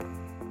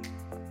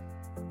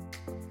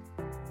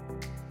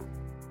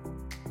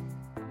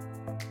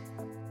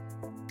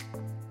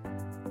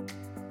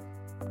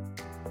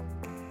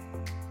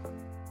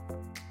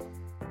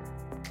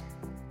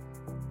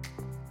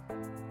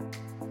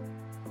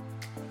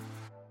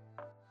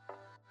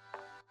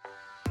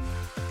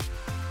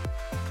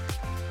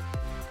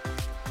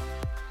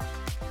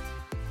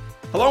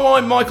Hello,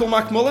 I'm Michael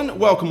McMullen.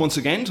 Welcome once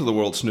again to the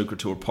World Snooker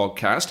Tour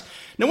podcast.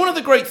 Now, one of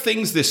the great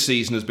things this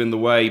season has been the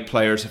way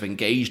players have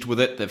engaged with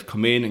it. They've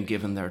come in and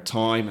given their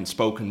time and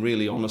spoken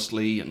really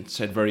honestly and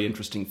said very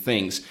interesting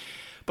things.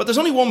 But there's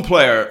only one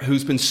player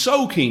who's been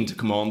so keen to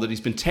come on that he's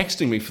been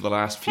texting me for the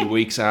last few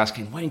weeks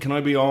asking, when can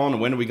I be on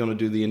and when are we going to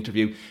do the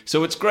interview?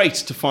 So it's great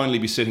to finally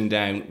be sitting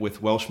down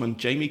with Welshman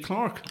Jamie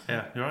Clarke.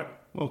 Yeah, you're right.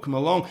 Welcome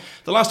along.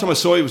 The last time I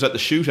saw you was at the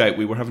shootout.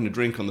 We were having a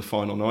drink on the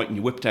final night and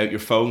you whipped out your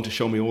phone to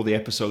show me all the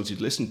episodes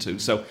you'd listened to.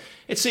 So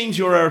it seems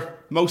you're our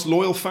most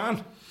loyal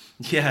fan.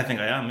 Yeah, I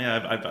think I am.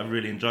 Yeah, I've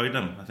really enjoyed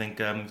them. I think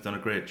we've done a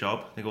great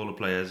job. I think all the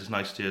players, it's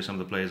nice to hear some of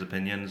the players'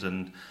 opinions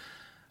and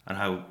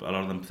how a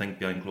lot of them think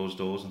behind closed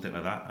doors and things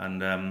like that.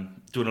 And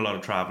doing a lot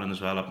of travelling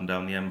as well, up and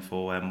down the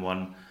M4,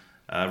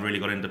 M1. Really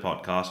got into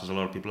podcasts, as a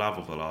lot of people have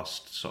over the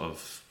last sort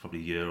of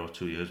probably year or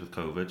 2 years with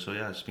COVID. So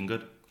yeah, it's been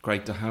good.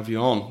 Great to have you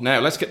on. Now,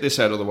 let's get this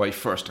out of the way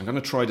first. I'm going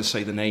to try to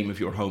say the name of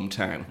your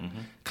hometown.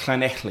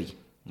 Llanelli.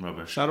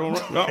 Rubbish. Is that all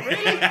right? Not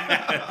really?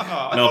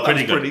 No,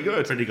 pretty good. Pretty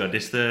good. Pretty good.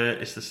 It's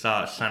the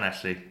start,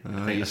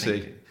 Llanelli. You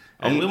see.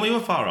 We were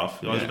far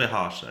off. I was a bit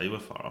harsh there. You were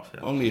far off. Yeah.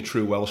 Only a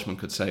true Welshman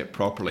could say it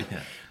properly. Yeah.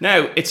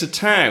 Now, it's a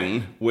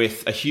town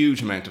with a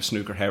huge amount of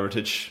snooker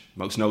heritage,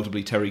 most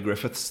notably Terry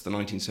Griffiths, the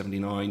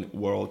 1979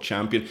 world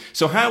champion.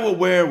 So how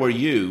aware were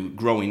you,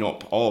 growing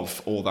up,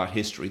 of all that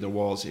history there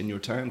was in your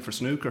town for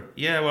snooker?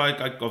 Yeah, well,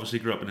 I obviously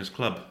grew up in his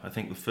club. I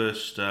think the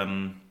first... I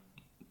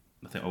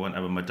think I went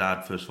out with my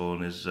dad, first of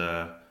all,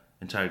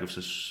 in Terry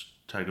Griffiths'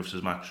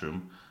 match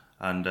room.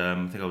 And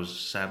I think I was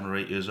 7 or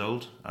 8 years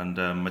old, and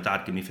my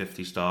dad gave me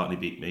 50 start and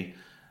he beat me,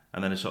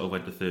 and then it sort of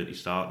went to 30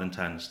 start, then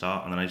 10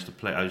 start, and then I used to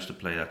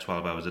play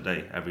 12 hours a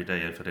day, every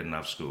day if I didn't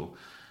have school,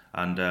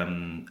 and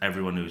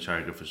everyone knew who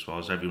Terry Griffiths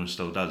was. Everyone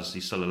still does.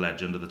 He's still a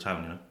legend of the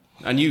town, you know.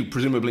 And you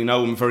presumably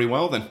know him very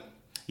well then.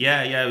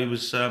 Yeah, he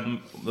was the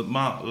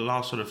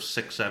last sort of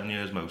 6-7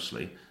 years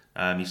mostly.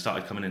 He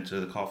started coming into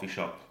the coffee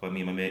shop where me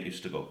and my mate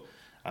used to go.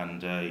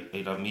 And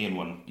you'd have me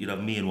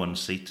in one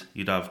seat.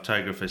 You'd have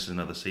Terry Griffiths in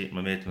another seat,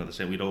 my mate in another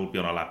seat. We'd all be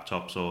on our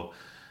laptops or,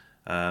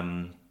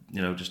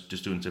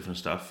 just doing different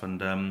stuff.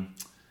 And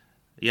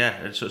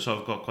it sort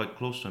of got quite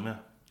close to him. Yeah.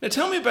 Now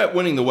tell me about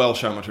winning the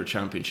Welsh Amateur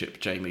Championship,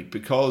 Jamie,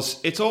 because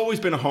it's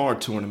always been a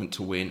hard tournament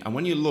to win. And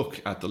when you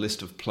look at the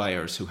list of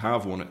players who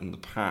have won it in the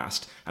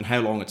past and how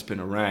long it's been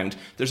around,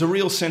 there's a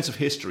real sense of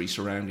history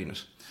surrounding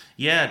it.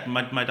 Yeah,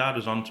 my dad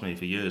was on to me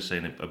for years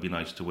saying it'd be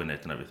nice to win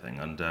it and everything.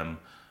 And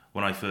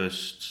when I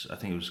first, I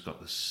think it was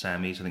got the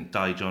semis. I think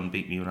Di John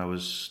beat me when I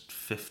was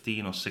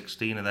 15 or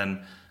 16, and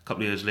then a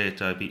couple of years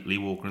later I beat Lee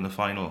Walker in the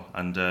final.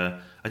 And I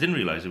didn't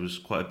realise it was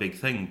quite a big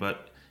thing,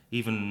 but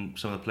even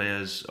some of the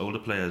players, older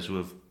players who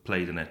have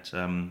played in it,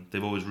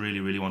 they've always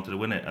really, really wanted to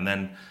win it. And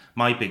then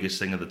my biggest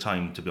thing at the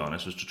time, to be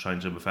honest, was to try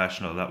and turn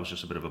professional. That was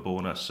just a bit of a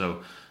bonus.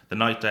 So the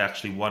night I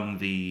actually won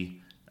the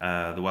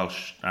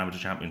Welsh Amateur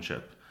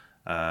Championship,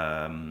 it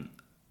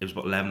was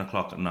about 11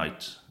 o'clock at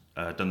night.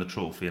 Done the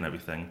trophy and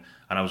everything,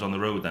 and I was on the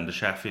road then to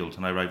Sheffield,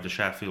 and I arrived to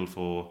Sheffield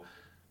for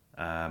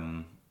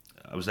I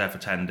was there for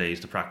 10 days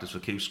to practice for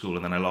Q School,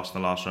 and then I lost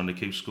in the last round of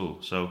Q School.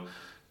 So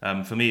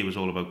for me it was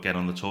all about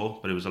getting on the tour,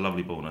 but it was a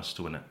lovely bonus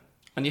to win it.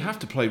 And you have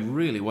to play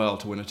really well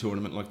to win a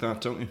tournament like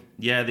that, don't you?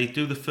 Yeah, they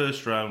do the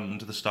first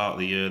round at the start of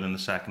the year, then the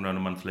second round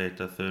a month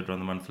later, third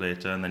round a month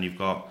later, and then you've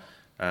got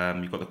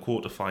the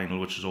quarter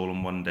final, which is all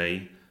on one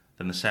day.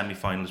 Then the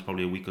semi-final is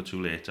probably a week or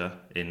two later.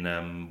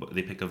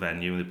 They pick a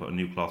venue and they put a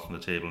new cloth on the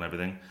table and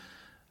everything.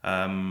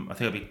 I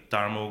think I beat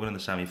Darren Morgan in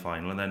the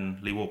semi-final and then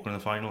Lee Walker in the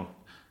final.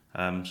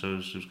 So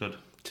it was good.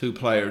 Two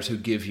players who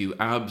give you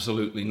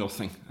absolutely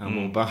nothing and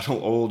will battle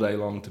all day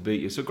long to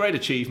beat you. So great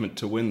achievement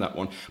to win that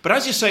one. But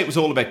as you say, it was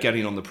all about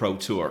getting on the Pro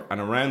Tour.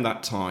 And around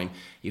that time,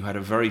 you had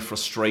a very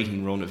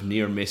frustrating run of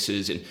near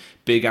misses in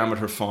big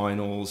amateur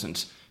finals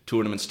and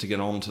tournaments to get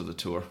onto the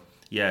tour.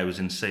 Yeah, it was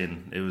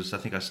insane. I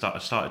think I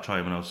started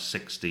trying when I was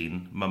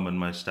 16. Mum and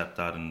my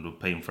stepdad and were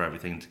paying for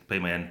everything, to pay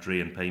my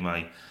entry and pay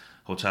my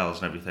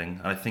hotels and everything.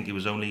 And I think it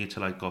was only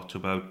until I got to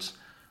about,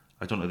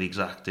 I don't know the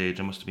exact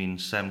age, I must have been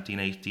 17,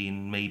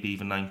 18, maybe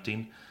even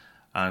 19.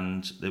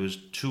 And there was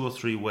 2 or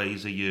 3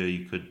 ways a year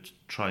you could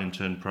try and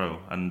turn pro.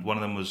 And one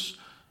of them was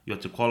you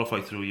had to qualify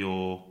through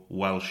your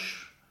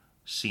Welsh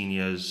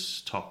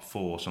seniors top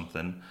 4 or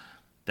something.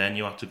 Then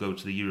you had to go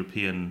to the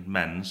European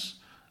men's,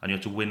 and you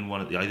had to win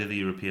either the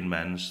European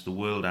men's, the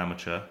World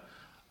Amateur,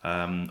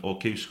 or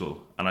Q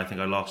School. And I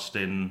think I lost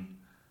in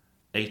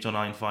 8 or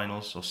 9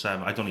 finals, or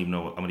 7. I don't even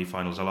know how many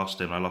finals I lost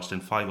in. I lost in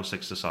 5 or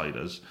 6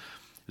 deciders.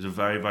 It was a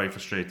very, very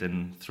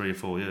frustrating 3 or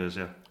 4 years,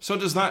 yeah. So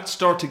does that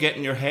start to get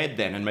in your head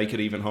then and make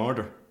it even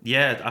harder?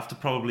 Yeah, after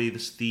probably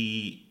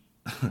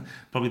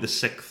probably the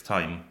 6th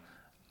time,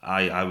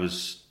 I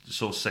was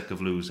so sick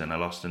of losing.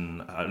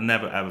 I'll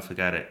never ever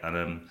forget it.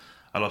 And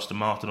I lost to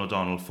Martin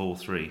O'Donnell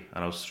 4-3,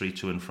 and I was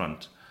 3-2 in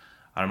front.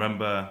 I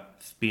remember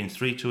being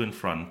 3-2 in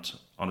front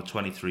on a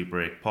 23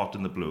 break, pot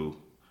in the blue,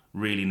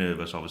 really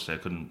nervous, obviously, I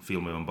couldn't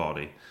feel my own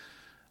body.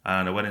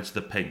 And I went into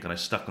the pink, and I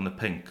stuck on the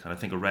pink, and I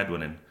think a red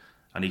went in,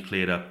 and he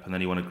cleared up, and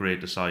then he won a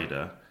great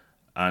decider.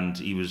 and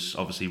he was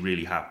obviously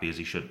really happy, as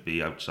he should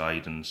be,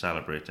 outside and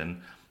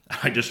celebrating.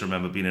 I just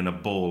remember being in a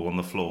ball on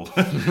the floor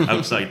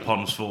outside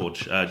Ponds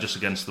Forge, just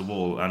against the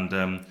wall,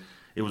 and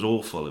it was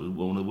awful. It was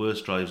one of the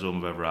worst drives home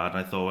I've ever had,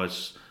 and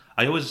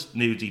I always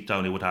knew deep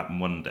down it would happen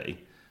one day,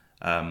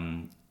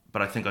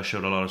 but I think I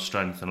showed a lot of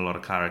strength and a lot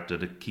of character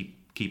to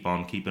keep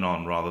on keeping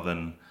on rather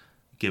than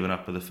giving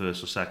up at the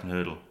first or second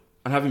hurdle.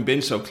 And having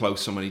been so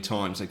close so many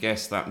times, I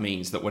guess that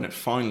means that when it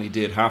finally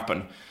did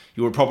happen,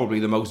 you were probably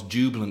the most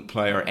jubilant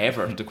player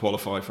ever to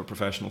qualify for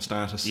professional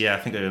status. Yeah, I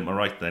think I earned my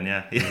right then,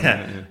 yeah.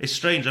 It's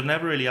strange, I've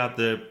never really had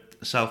the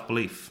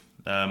self-belief,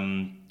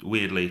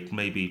 weirdly,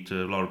 maybe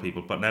to a lot of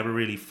people, but never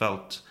really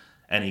felt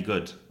any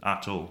good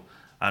at all.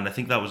 And I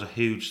think that was a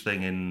huge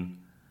thing in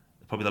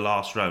probably the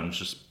last round,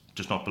 just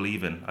not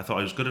believing. I thought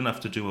I was good enough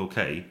to do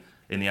okay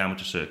in the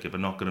amateur circuit, but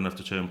not good enough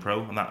to turn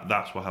pro, and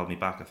that's what held me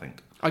back, I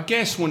think. I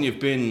guess when you've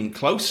been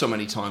close so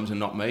many times and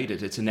not made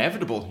it, it's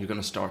inevitable you're going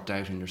to start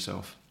doubting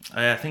yourself.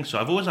 I think so.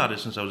 I've always had it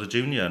since I was a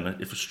junior,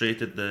 and it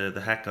frustrated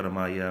the heck out of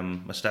my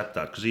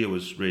stepdad, because he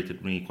always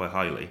rated me quite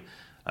highly.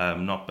 I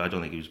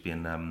don't think he was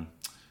being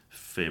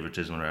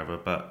favouritism or whatever,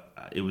 but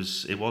it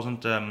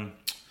wasn't.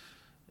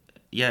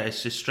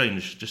 It's just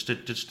strange. Just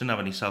didn't have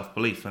any self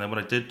belief, and then when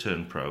I did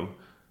turn pro,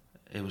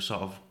 it was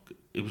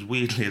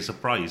weirdly a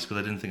surprise because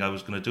I didn't think I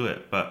was going to do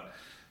it, but.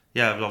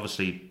 Yeah, I was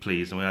obviously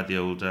pleased, and we had the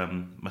old,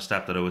 my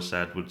stepdad always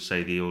would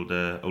say the old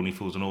only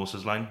fools and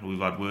horses line, we've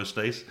had worse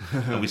days,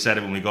 and we said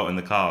it when we got in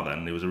the car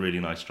then, it was a really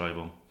nice drive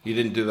home. You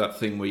didn't do that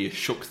thing where you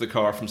shook the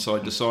car from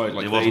side to side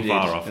like it they wasn't did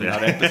far off, in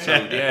that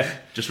episode, yeah.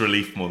 Just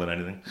relief more than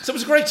anything. So it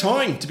was a great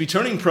time to be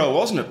turning pro,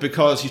 wasn't it?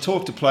 Because you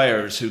talked to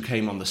players who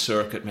came on the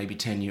circuit maybe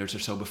 10 years or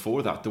so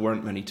before that. There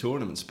weren't many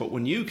tournaments, but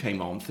when you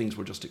came on, things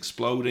were just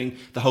exploding.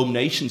 The Home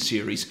Nation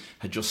series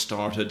had just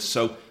started,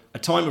 so a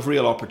time of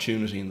real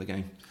opportunity in the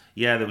game.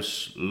 Yeah, there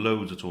was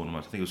loads of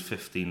tournaments. I think it was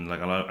 15. Like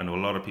I know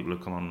a lot of people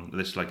have come on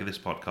this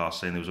podcast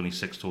saying there was only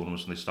 6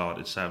 tournaments when they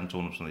started, 7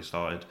 tournaments when they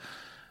started.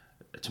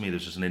 To me, there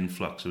was just an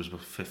influx. There was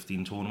about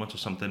 15 tournaments or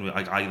something that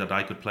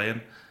I could play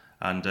in.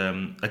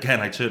 And again,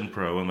 I turned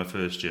pro in my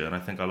first year, and I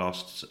think I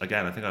lost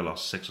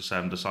 6 or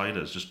 7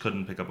 deciders. Just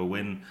couldn't pick up a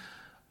win.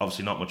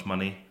 Obviously, not much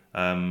money.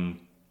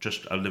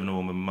 Just I living at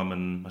home with my mum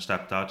and my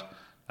stepdad.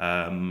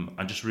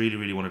 And just really,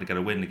 really wanted to get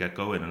a win to get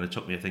going. And it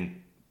took me,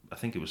 I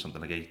think it was something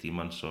like 18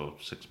 months or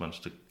 6 months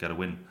to get a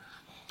win.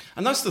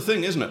 And that's the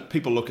thing, isn't it?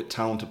 People look at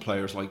talented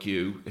players like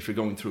you, if you're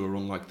going through a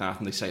run like that,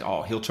 and they say,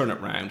 oh, he'll turn it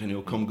round and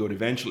he'll come good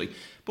eventually.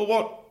 But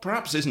what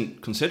perhaps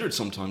isn't considered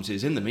sometimes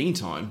is, in the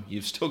meantime,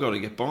 you've still got to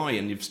get by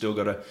and you've still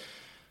got to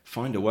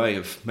find a way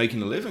of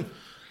making a living.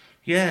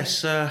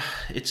 Yes,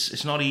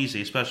 it's not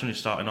easy, especially when you're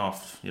starting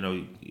off. You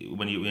know,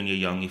 when you're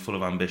young, you're full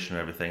of ambition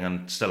and everything,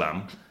 and still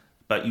am.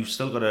 But you've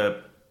still got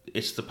to...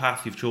 It's the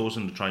path you've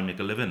chosen to try and make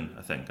a living,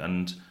 I think.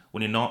 And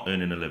when you're not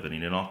earning a living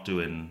and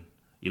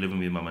you're living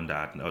with your mum and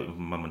dad,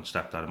 mum and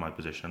stepdad in my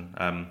position,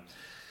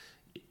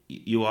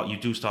 you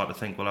do start to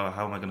think, well,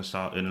 how am I going to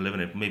start earning a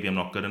living? Maybe I'm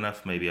not good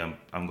enough, maybe I'm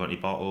going to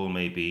bottle,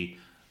 maybe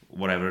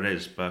whatever it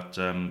is. But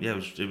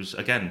it was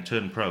again,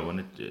 turn pro,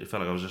 and it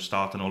felt like I was just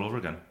starting all over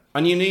again.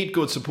 And you need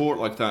good support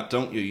like that,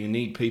 don't you? You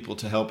need people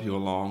to help you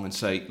along and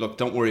say, look,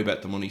 don't worry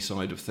about the money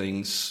side of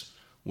things,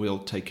 we'll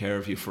take care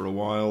of you for a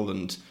while,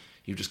 and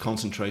you just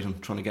concentrate on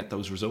trying to get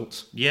those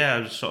results. Yeah, I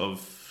was sort of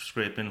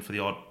scraping for the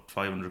odd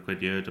 500 quid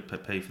a year to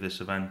pay for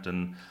this event,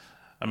 and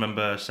I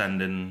remember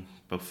sending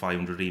about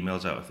 500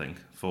 emails out, I think,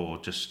 for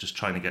just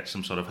trying to get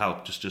some sort of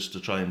help, just to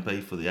try and pay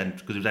for the entry,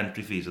 because it was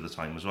entry fees at the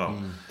time as well.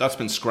 That's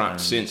been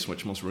scrapped since,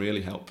 which must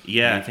really help.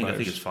 Yeah, I think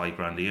it's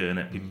 $5,000 a year,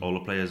 and all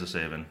the players are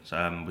saving,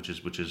 which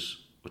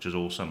is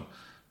awesome.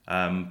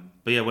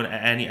 But yeah, when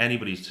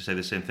anybody's to say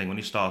the same thing, when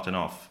you're starting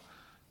off,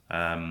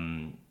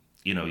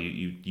 you know,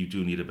 you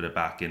do need a bit of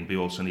backing, but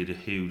you also need a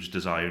huge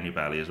desire in your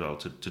belly as well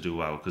to do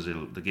well, because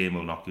the game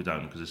will knock you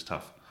down because it's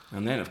tough.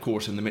 And then, of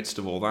course, in the midst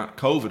of all that,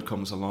 COVID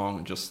comes along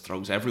and just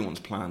throws everyone's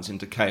plans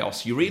into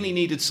chaos. You really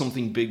needed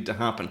something big to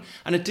happen,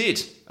 and it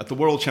did. At the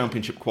World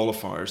Championship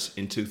qualifiers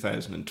in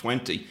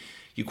 2020,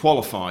 you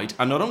qualified,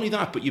 and not only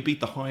that, but you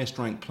beat the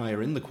highest-ranked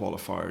player in the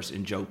qualifiers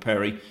in Joe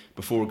Perry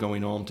before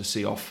going on to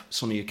see off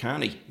Sonny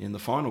Akani in the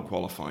final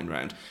qualifying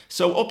round.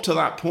 So up to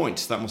that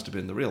point, that must have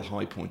been the real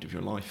high point of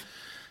your life.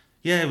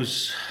 Yeah, it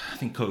was. I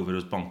think COVID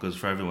was bonkers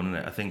for everyone,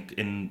 innit? I think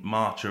in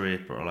March or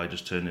April, I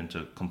just turned into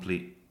a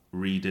complete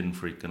reading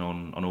freak and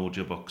on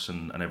audiobooks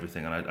and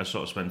everything. And I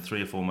sort of spent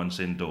 3 or 4 months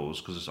indoors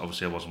because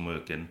obviously I wasn't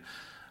working.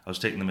 I was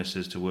taking the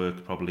missus to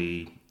work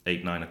probably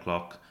 8, 9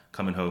 o'clock,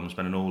 coming home,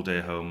 spending all day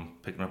at home,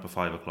 picking up at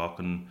 5 o'clock,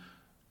 and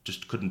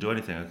just couldn't do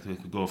anything. I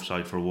could go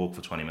outside for a walk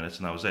for 20 minutes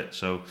and that was it.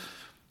 So,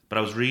 but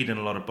I was reading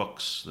a lot of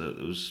books.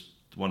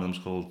 One of them's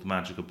called The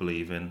Magic of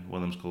Believing.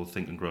 One of them's called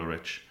Think and Grow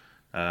Rich.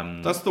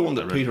 That's the one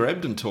that Peter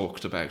Ebdon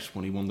talked about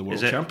when he won the World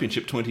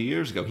Championship 20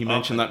 years ago. He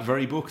mentioned that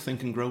very book,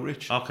 Think and Grow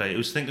Rich. Okay, it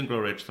was Think and Grow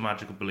Rich, The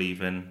Magic of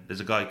Believing. There's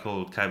a guy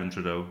called Kevin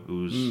Trudeau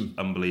who's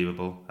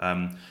unbelievable.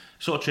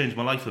 Sort of changed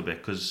my life a bit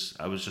because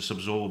I was just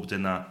absorbed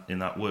in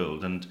that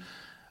world, and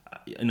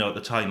at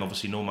the time,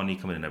 obviously no money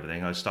coming in and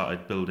everything. I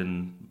started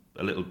building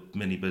a little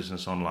mini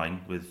business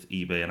online with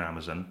eBay and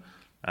Amazon,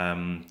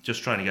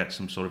 just trying to get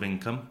some sort of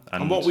income.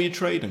 And what were you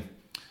trading?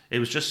 It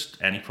was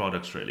just any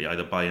products really,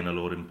 either buying a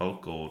load in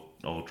bulk or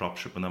drop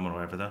shipping them or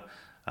whatever.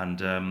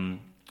 And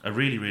I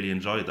really, really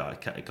enjoyed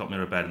that. It got me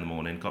out of bed in the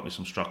morning, got me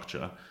some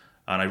structure,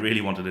 and I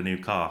really wanted a new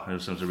car.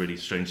 It sounds a really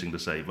strange thing to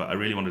say, but I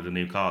really wanted a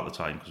new car at the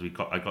time because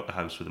I got the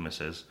house with the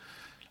missus,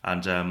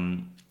 and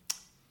and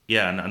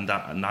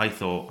I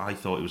thought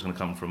it was going to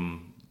come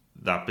from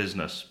that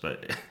business,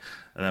 but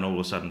and then all of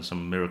a sudden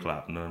some miracle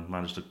happened and I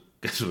managed to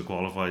get to the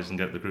qualifiers and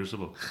get the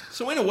Crucible.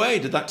 So in a way,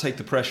 did that take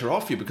the pressure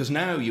off you? Because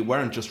now you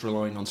weren't just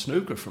relying on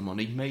snooker for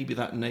money. Maybe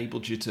that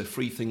enabled you to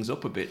free things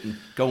up a bit and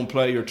go and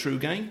play your true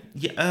game?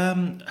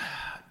 Yeah,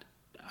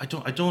 I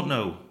don't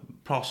know.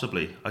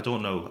 Possibly. I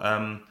don't know.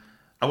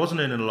 I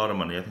wasn't earning a lot of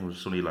money. I think it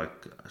was only I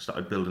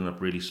started building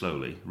up really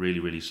slowly, really,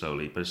 really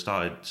slowly. But it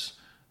started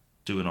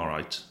doing all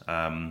right.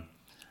 And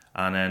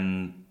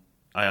then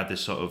I had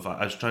this I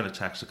was trying to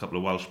text a couple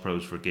of Welsh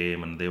pros for a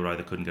game, and they were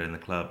either couldn't get in the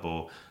club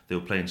or they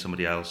were playing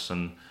somebody else.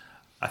 And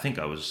I think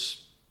I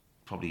was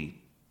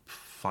probably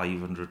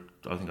 500.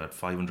 I think I had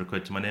 500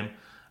 quid to my name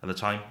at the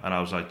time, and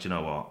I was like, do you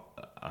know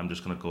what? I'm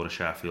just going to go to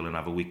Sheffield and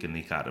have a week in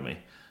the academy,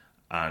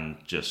 and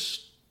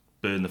just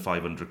burn the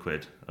 500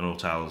 quid on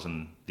hotels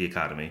and the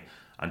academy,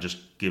 and just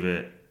give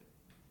it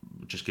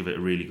a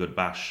really good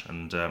bash.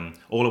 And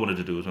all I wanted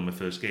to do was win my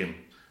first game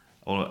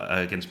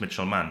against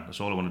Mitchell Mann.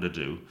 That's all I wanted to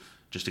do,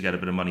 just to get a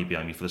bit of money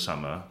behind me for the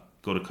summer,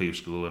 go to Q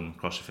school and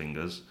cross your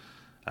fingers.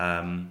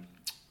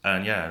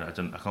 And yeah, I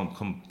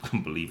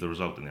couldn't believe the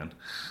result in the end.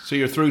 So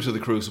you're through to the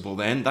Crucible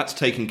then. That's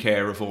taken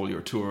care of all your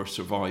tour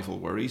survival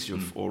worries.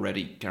 You've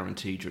already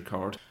guaranteed your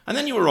card. And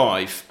then you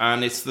arrive,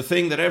 and it's the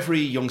thing that every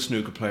young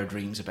snooker player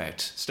dreams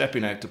about,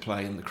 stepping out to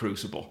play in the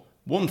Crucible.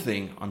 One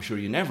thing I'm sure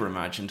you never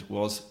imagined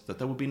was that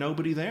there would be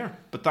nobody there.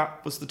 But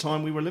that was the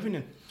time we were living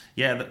in.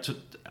 Yeah,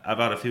 I've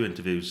had a few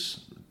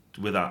interviews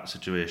with that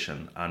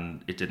situation,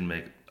 and it didn't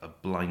make a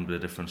blind bit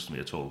of difference to me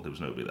at all. There was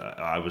nobody there.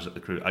 I was at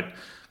the I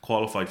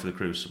qualified for the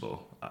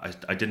Crucible.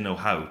 I didn't know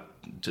how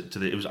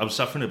I was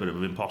suffering a bit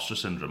of imposter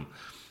syndrome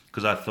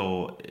because I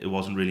thought it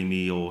wasn't really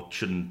me or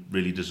shouldn't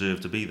really deserve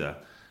to be there.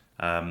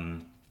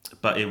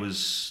 But it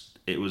was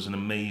an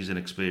amazing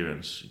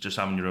experience, just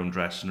having your own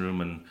dressing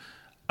room. And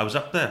I was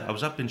up there. I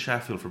was up in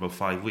Sheffield for about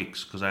 5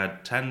 weeks because I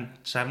had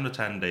 7 to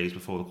 10 days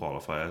before the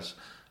qualifiers.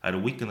 I had a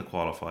week in the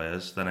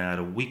qualifiers, then I had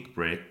a week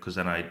break because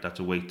then I had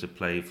to wait to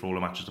play for all the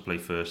matches to play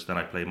first. Then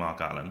I play Mark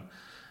Allen,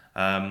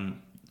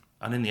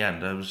 and in the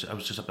end, I was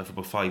just up there for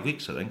about 5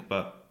 weeks, I think.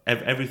 But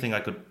everything I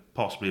could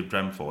possibly have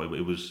dreamt for,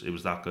 it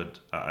was that good.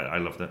 I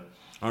loved it.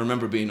 I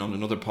remember being on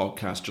another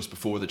podcast just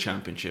before the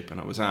championship,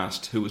 and I was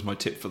asked who was my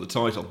tip for the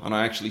title, and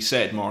I actually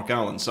said Mark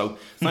Allen. So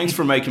thanks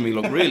for making me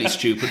look really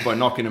stupid by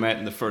knocking him out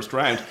in the first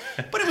round.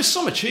 But it was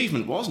some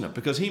achievement, wasn't it?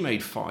 Because he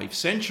made 5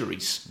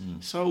 centuries.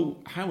 So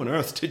how on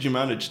earth did you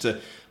manage to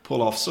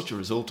pull off such a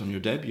result on your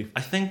debut? I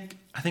think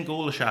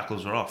all the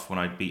shackles were off when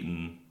I'd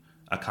beaten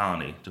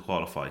Akani to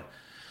qualify.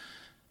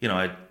 You know,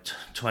 I had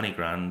 20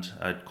 grand,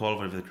 I'd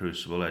qualified for the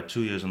Crucible, I had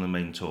 2 years on the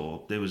main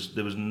tour. There was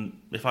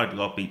if I'd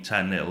got beat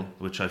 10-0,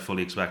 which I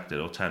fully expected,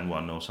 or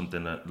 10-1, or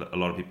something that a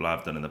lot of people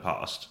have done in the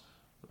past,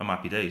 I'm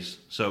happy days.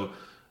 So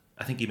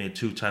I think he made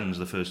 2 10s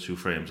the first 2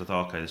 frames. I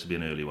thought, okay, this would be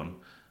an early one.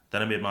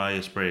 Then I made my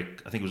highest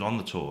break, I think it was on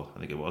the tour,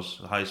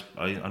 the highest,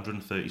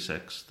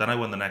 136. Then I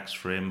won the next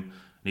frame,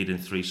 needing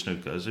 3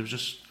 snookers. It was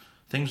just,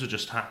 things were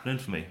just happening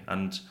for me.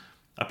 And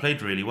I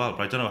played really well,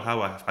 but I don't know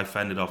how I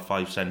fended off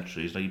 5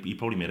 centuries. Now, he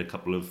probably made a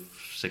couple of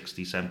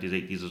 60s, 70s,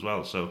 80s as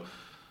well. So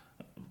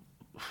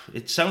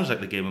it sounds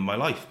like the game of my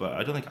life, but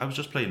I don't think I was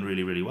just playing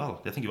really, really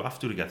well. I think you have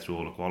to get through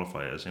all the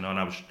qualifiers, and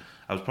I was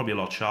probably a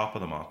lot sharper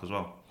than Mark as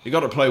well. You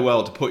got to play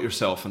well to put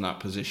yourself in that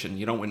position.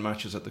 You don't win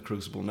matches at the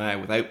Crucible now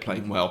without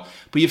playing well,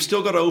 but you've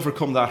still got to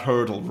overcome that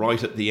hurdle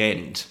right at the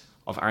end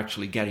of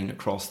actually getting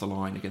across the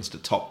line against a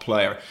top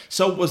player.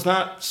 So was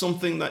that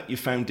something that you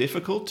found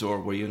difficult,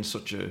 or were you in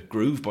such a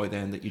groove by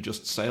then that you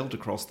just sailed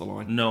across the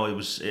line? No,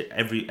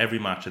 every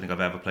match I think I've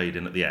ever played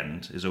in at the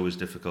end is always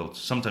difficult.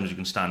 Sometimes you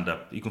can stand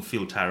up, you can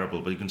feel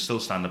terrible, but you can still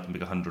stand up and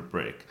make 100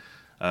 break.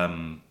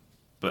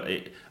 But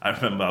I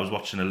remember I was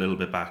watching a little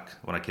bit back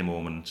when I came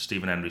home, and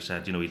Stephen Hendry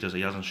said,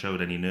 he hasn't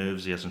showed any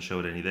nerves, he hasn't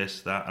showed any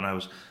this, that, and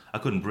I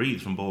couldn't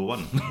breathe from ball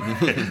 1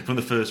 from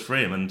the first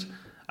frame, and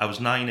I was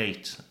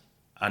 9-8.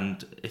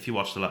 And if you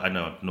watch I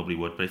know nobody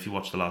would, but if you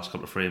watch the last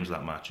couple of frames of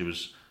that match,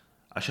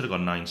 I should have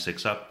gone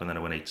 9-6 up, and then I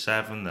went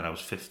 8-7, then I was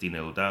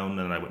 50-0 down, and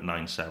then I went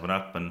 9-7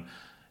 up, and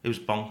it was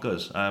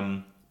bonkers.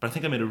 But I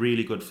think I made a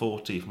really good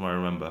 40, from what I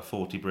remember,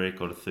 40 break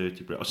or a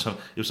 30 break, or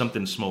it was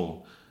something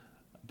small,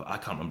 but I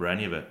can't remember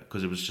any of it,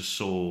 because it was just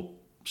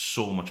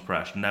so much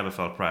pressure. Never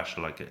felt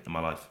pressure like it in my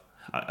life.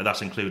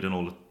 That's including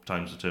all the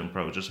times to turn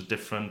pro. Just a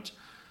different,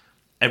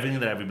 everything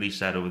that everybody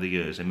said over the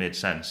years, it made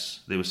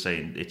sense. They were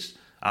saying it's,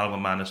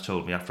 Alan McManus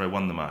told me after I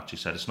won the match, he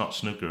said, "It's not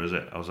snooker, is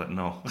it?" I was like,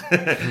 "No."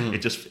 It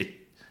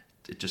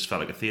just felt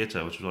like a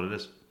theatre, which is what it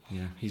is.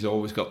 Yeah, he's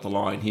always got the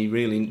line. He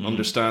really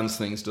understands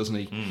things, doesn't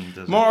he?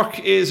 Does Mark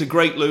is a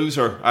great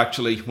loser,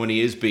 actually, when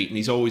he is beaten.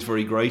 He's always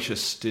very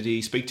gracious. Did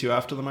he speak to you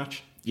after the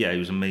match? Yeah, he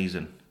was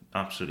amazing.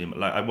 Absolutely.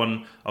 Like, I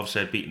won,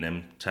 obviously I'd beaten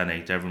him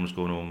 10-8. Everyone was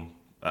going home,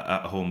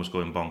 at home was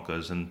going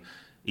bonkers. And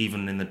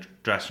even in the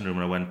dressing room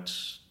when I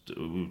went,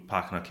 we were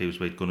packing our cubes,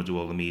 we were going to do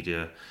all the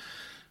media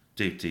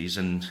duties,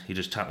 and he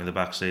just tapped me on the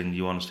back saying,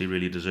 you honestly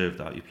really deserved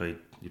that. You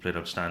played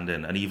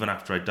outstanding. And even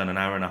after I'd done an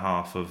hour and a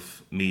half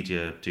of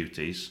media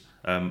duties,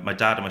 my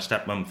dad and my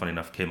stepmom, funny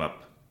enough, came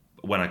up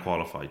when I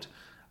qualified,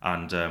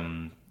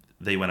 and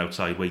they went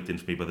outside waiting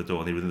for me by the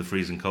door. They were in the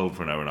freezing cold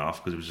for an hour and a half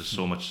because there was just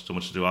so much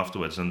to do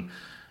afterwards. And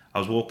I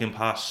was walking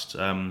past,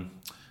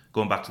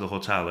 going back to the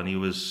hotel, and he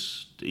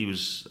was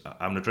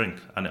having a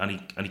drink,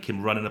 and he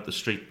came running up the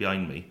street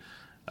behind me.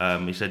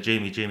 He said,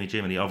 Jamie,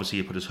 and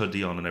he put his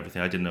hoodie on and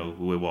everything. I didn't know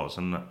who it was,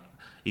 and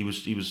he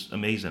was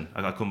amazing.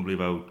 I couldn't believe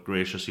how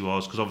gracious he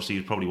was, because obviously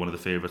he was probably one of the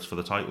favourites for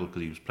the title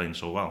because he was playing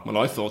so well. Well,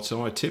 I thought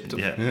so. I tipped him.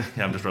 Yeah,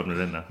 I'm just rubbing it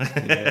in now.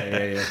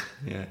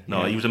 Yeah.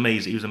 No, he was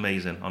amazing. He was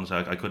amazing. Honestly,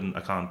 I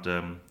can't.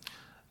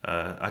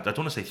 I don't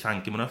want to say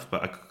thank him enough,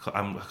 but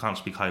I can't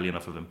speak highly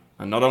enough of him.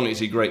 And not only is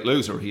he a great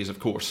loser, he is, of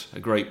course, a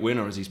great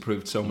winner, as he's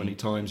proved so many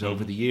times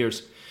over the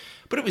years.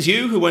 But it was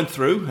you who went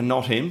through, and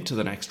not him, to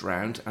the next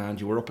round, and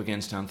you were up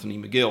against Anthony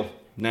McGill.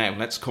 Now,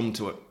 let's come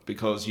to it,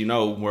 because you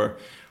know we're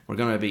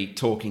going to be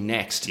talking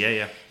next.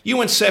 Yeah. You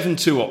went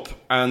 7-2 up,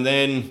 and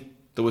then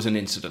there was an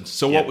incident.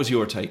 So what was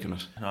your take on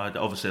it?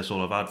 Obviously, that's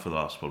all I've had for the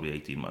last probably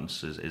 18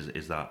 months,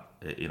 is that,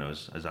 you know,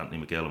 as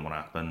Anthony McGill and what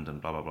happened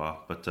and blah, blah, blah.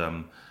 But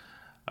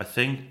I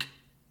think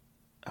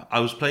I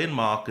was playing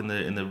Mark in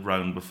the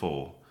round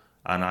before,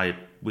 and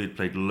we'd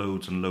played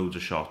loads and loads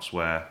of shots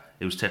where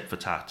it was tit for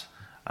tat,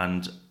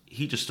 and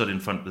he just stood in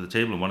front of the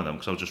table in one of them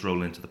because I was just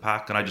rolling into the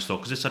pack, and I just thought,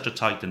 because it's such a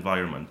tight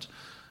environment,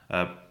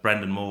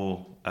 Brendan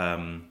Moore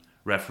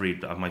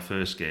refereed my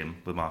first game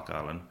with Mark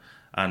Allen,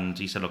 and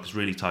he said, look, it's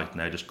really tight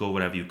now, just go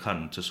wherever you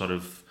can to sort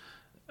of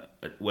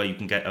where you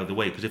can get out of the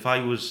way. Because if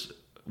I was,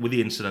 with the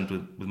incident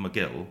with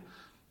McGill,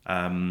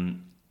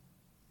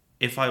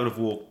 if I would have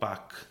walked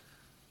back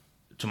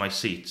to my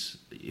seat,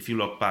 if you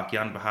look back,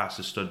 Jan Bahas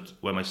has stood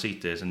where my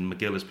seat is and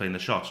McGill is playing the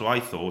shot. So I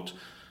thought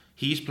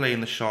he's playing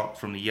the shot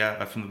from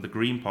the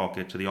green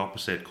pocket to the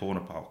opposite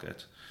corner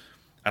pocket,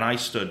 and I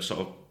stood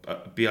sort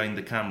of behind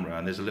the camera,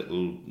 and there's a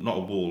little, not a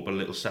wall, but a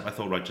little step. I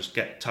thought, right, just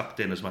get tucked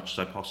in as much as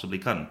I possibly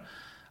can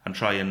and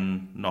try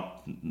and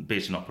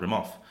basically not put him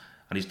off.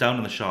 And he's down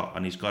in the shot,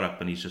 and he's got up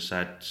and he's just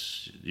said,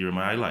 you're in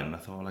my eye line. And I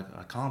thought, like,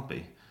 I can't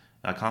be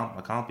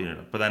in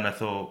it. But then I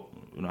thought,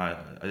 you know,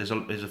 there's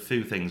a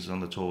few things on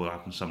the tour that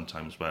happen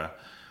sometimes where,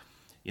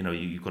 you know,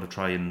 you've got to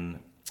try and,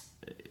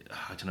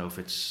 I don't know if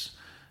it's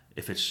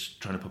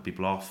trying to put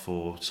people off,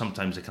 or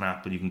sometimes it can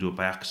happen. You can do it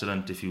by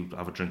accident. If you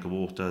have a drink of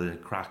water,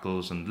 it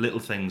crackles, and little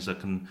things that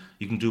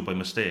you can do by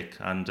mistake.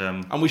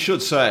 And we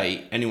should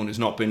say, anyone who's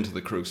not been to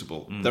the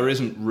Crucible, there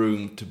isn't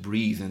room to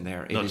breathe in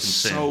there. It is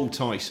insane. So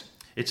tight.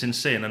 It's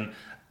insane. And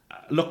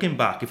looking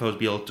back, if I was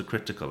being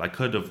ultra-critical, I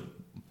could have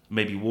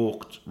maybe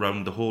walked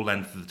round the whole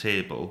length of the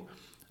table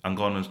and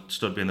gone and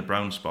stood behind the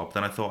brown spot. But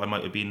then I thought I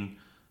might have been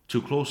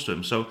too close to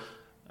him. So,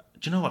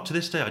 do you know what? To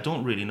this day, I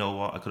don't really know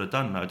what I could have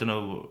done. I don't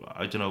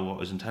know what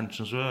his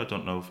intentions were. I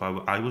don't know if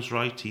I was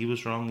right, he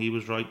was wrong, he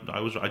was right,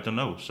 I don't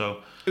know.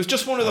 So it was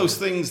just one of those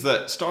things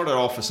that started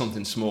off as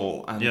something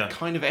small and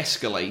kind of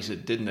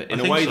escalated, didn't it? In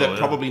a way that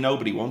probably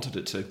nobody wanted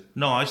it to.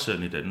 No, I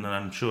certainly didn't, and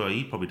I'm sure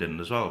he probably didn't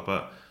as well.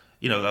 But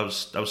you know, I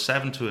was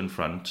 7-2 in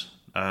front,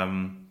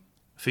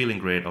 feeling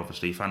great.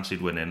 Obviously,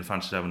 fancied winning,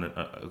 fancied having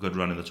a good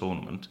run in the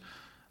tournament.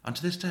 And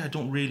to this day, I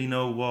don't really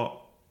know what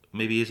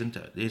maybe his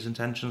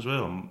intentions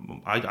were.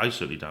 I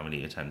certainly don't have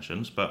any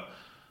intentions, but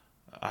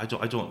I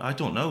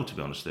don't know, to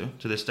be honest with you,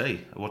 to this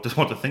day, what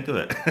to think of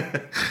it.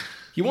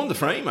 You won the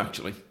frame,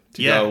 actually,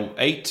 to go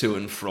 8-2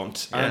 in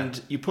front,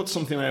 and you put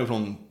something out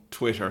on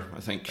Twitter, I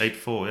think,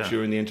 8-4,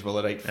 during the interval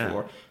at 8-4.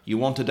 Yeah. You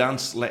want to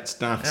dance? Let's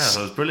dance.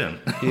 Yeah, that was brilliant.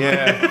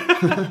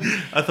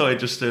 Yeah, I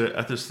just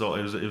thought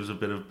it was a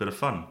bit of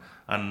fun,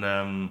 and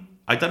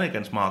I done it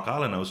against Mark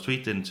Allen. I was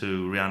tweeting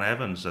to Rhiannon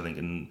Evans, I think,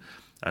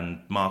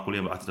 and Mark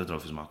Williams. I don't know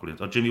if it's Mark Williams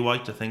or Jimmy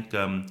White. I think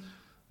I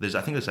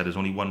think they said there's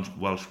only one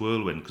Welsh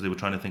whirlwind because they were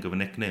trying to think of a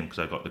nickname because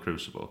I got the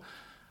Crucible.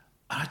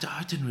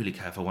 I didn't really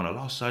care if I won or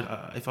lost.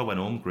 If I went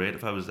home, great.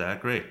 If I was there,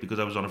 great, because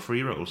I was on a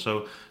free roll.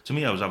 So to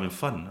me, I was having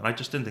fun, and I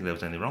just didn't think there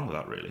was anything wrong with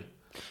that, really.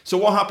 So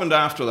what happened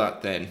after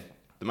that then?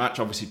 The match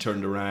obviously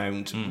turned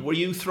around. Were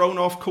you thrown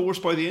off course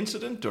by the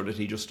incident, or did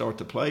he just start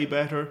to play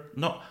better?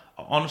 No,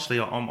 honestly,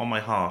 on my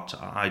heart,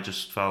 I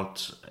just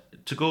felt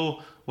to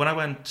go when I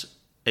went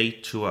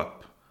 8-2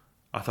 up.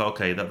 I thought,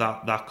 okay,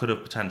 that could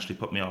have potentially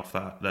put me off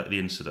the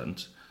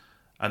incident,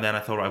 and then I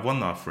thought, I've won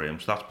that frame,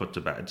 so that's put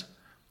to bed.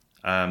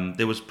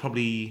 There was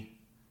probably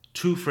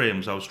 2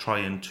 frames I was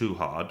trying too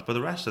hard, but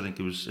the rest, I think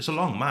it's a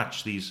long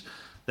match.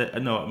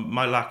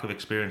 My lack of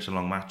experience in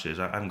long matches,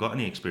 I haven't got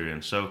any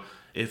experience. So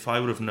if I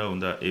would have known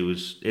that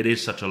it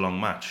is such a long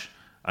match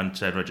and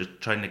said, right, just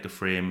try and nick a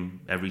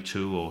frame every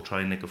 2 or try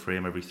and nick a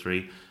frame every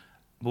 3,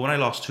 But when I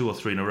lost 2 or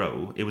 3 in a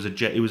row, it was a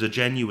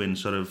genuine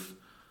sort of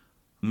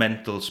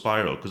mental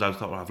spiral, because I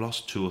thought, well, I've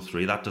lost 2 or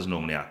 3. That doesn't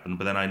normally happen.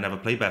 But then I never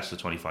play best of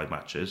 25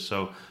 matches.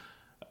 So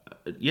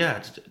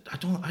yeah, I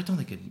don't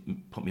think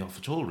it put me off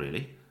at all,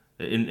 really,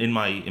 in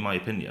my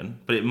opinion.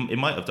 But it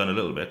might have done a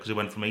little bit, because it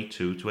went from 8-2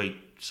 to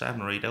 8-7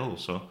 or 8-0.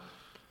 So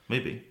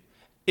maybe.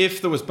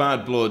 If there was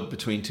bad blood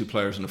between two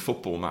players in a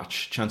football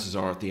match, chances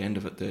are at the end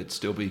of it they'd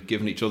still be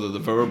giving each other the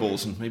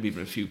verbals and maybe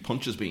even a few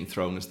punches being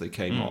thrown as they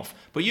came off.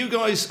 But you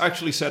guys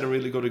actually set a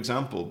really good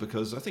example,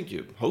 because I think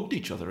you hugged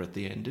each other at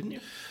the end, didn't you?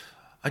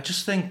 I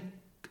just think,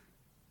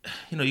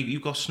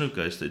 you've got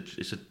snooker. It's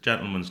a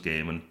gentleman's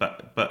game,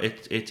 but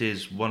it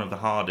is one of the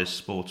hardest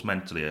sports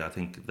mentally, I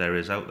think, there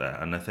is out there.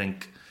 And I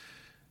think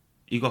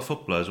you've got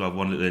footballers who have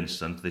one little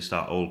instant, they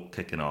start all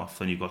kicking off,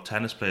 and you've got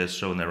tennis players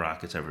throwing their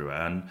rackets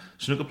everywhere, and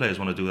snooker players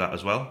want to do that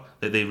as well.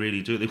 They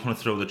really do. They want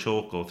to throw the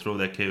chalk or throw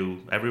their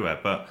cue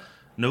everywhere, but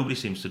nobody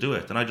seems to do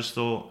it. And I just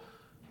thought,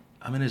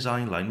 I'm in his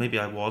eye line. Maybe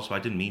I was, but I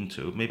didn't mean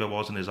to. Maybe I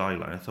was in his eye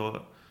line. I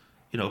thought,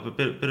 a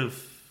bit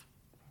of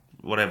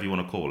whatever you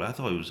want to call it. I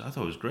thought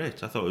it was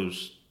great. I thought it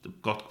was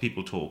got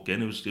people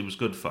talking. It was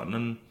good fun,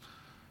 and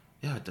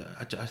yeah,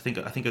 I think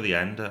at the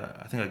end,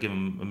 I think I give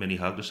him a mini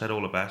hug. I said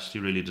all the best.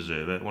 You really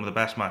deserve it. One of the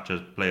best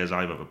players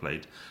I've ever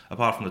played,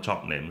 apart from the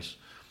top names.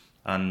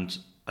 And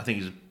I think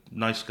he's a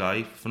nice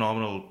guy,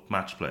 phenomenal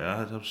match player.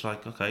 I was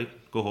like, okay,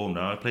 go home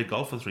now. I played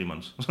golf for 3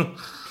 months.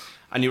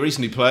 And you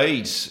recently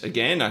played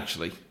again,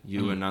 actually,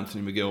 you and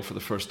Anthony McGill, for the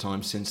first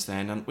time since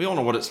then. And we all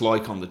know what it's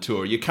like on the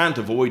tour. You can't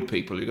avoid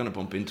people. You're going to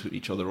bump into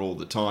each other all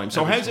the time.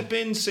 So how's it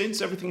been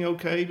since? Everything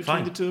okay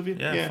between the two of you?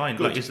 Yeah, fine.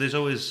 Good. Like, there's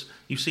always,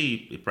 you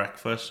see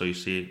breakfast, so you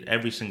see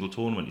every single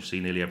tournament, you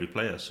see nearly every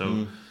player.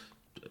 So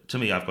to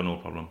me, I've got no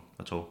problem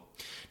at all.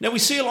 Now, we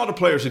see a lot of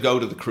players who go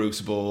to the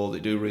Crucible, they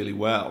do really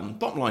well. And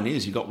bottom line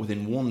is, you got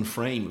within one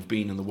frame of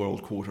being in the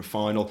World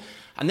Quarter-Final.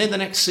 And then the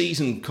next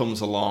season comes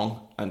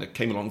along, and it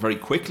came along very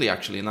quickly,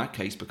 actually, in that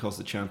case, because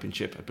the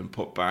championship had been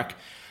put back.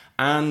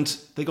 And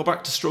they go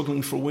back to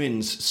struggling for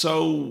wins.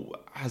 So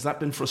has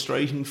that been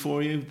frustrating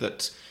for you,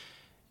 that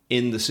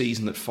in the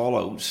season that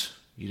followed,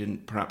 you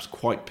didn't perhaps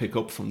quite pick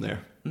up from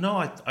there? No,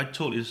 I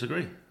totally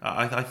disagree.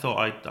 I thought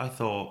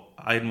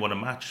I hadn't won a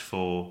match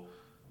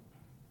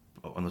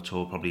on the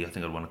tour. Probably, I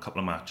think I'd won a couple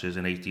of matches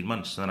in 18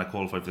 months, and then I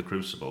qualified for the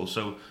Crucible.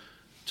 So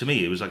to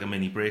me, it was like a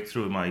mini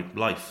breakthrough in my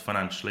life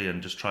financially,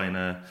 and just trying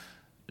to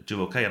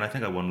do okay. And I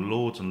think I won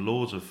loads and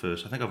loads of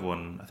first. I think I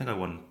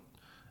won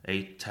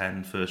 8,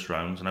 10 first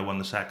rounds, and I won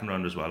the second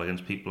round as well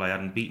against people I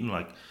hadn't beaten,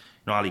 like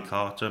Ali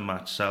Carter,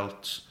 Matt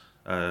Selt.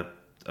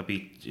 I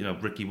beat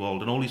Ricky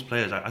Walden, all these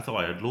players. I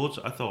thought I had loads.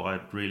 I thought I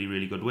had really,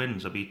 really good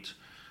wins. I beat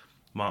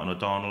Martin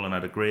O'Donnell, and I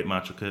had a great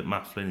match with Kurt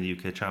Mafflin in the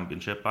UK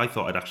Championship. I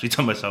thought I'd actually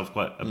done myself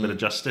quite a bit of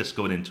justice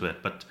going into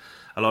it, but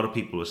a lot of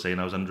people were saying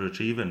I was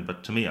underachieving.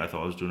 But to me, I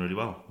thought I was doing really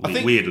well.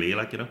 Weirdly,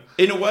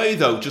 In a way,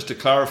 though, just to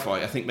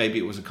clarify, I think maybe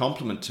it was a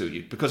compliment to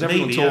you, because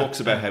everyone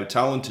talks about how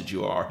talented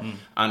you are,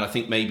 and I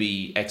think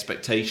maybe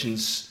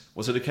expectations.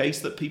 Was it a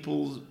case that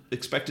people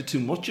expected too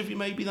much of you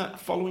maybe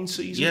that following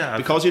season? Yeah.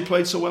 Because you'd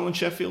played so well in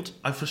Sheffield?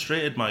 I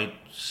frustrated my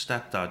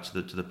stepdad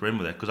to the brim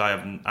with it, because I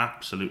have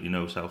absolutely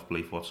no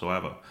self-belief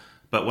whatsoever.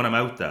 But when I'm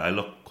out there, I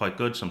look quite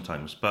good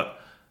sometimes.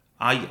 But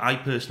I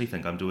personally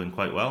think I'm doing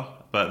quite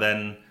well. But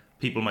then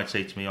people might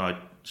say to me, I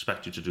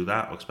expect you to do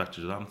that, or expect you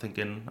to do that. I'm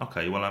thinking,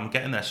 okay, well, I'm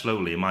getting there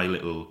slowly in my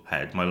little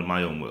head,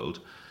 my own world.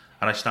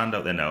 And I stand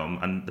out there now,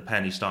 and the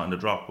penny's starting to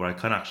drop where I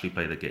can actually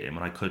play the game,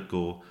 and I could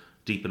go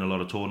deep in a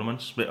lot of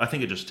tournaments. But I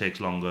think it just takes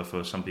longer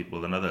for some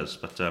people than others.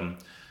 But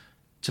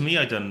to me,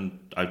 I've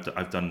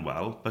done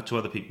well, but to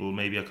other people,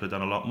 maybe I could have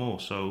done a lot more.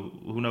 So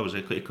who knows?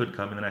 It could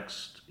come in the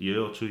next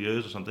year or 2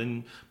 years or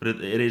something. But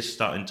it is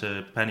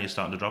penny is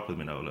starting to drop with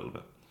me now a little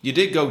bit. You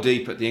did go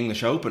deep at the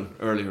English Open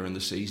earlier in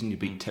the season. You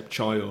beat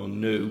Tepchayo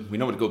Nu. We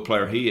know what a good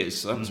player he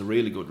is, so that was a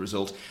really good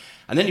result.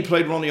 And then you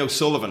played Ronnie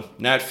O'Sullivan.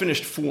 Now, it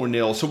finished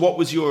 4-0. So what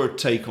was your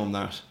take on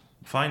that?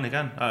 Fine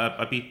again.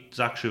 I beat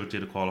Zach Schulte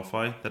to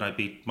qualify. Then I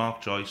beat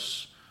Mark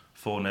Joyce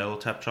 4-0,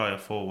 Tepchayo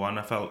 4-1.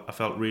 I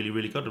felt really,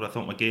 really good. I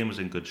thought my game was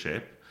in good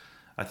shape.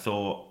 I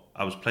thought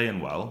I was playing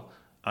well.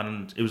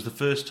 And it was the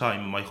first time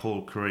in my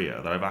whole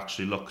career that I've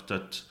actually looked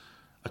at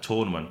a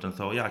tournament and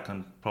thought, yeah, I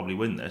can probably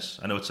win this.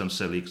 I know it sounds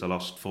silly because I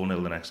lost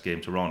 4-0 the next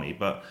game to Ronnie,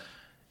 but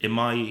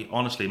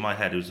honestly, in my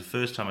head, it was the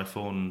first time I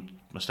phoned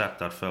my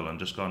stepdad Phil and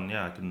just gone,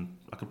 yeah,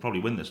 I could probably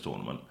win this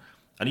tournament.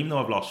 And even though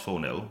I've lost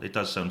 4-0, it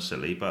does sound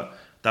silly, but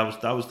that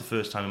was the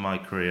first time in my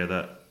career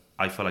that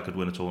I felt I could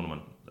win a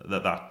tournament.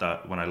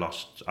 That when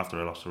after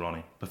I lost to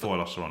Ronnie, before I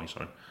lost to Ronnie,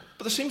 sorry.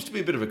 But there seems to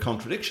be a bit of a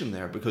contradiction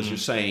there, because you're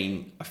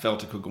saying I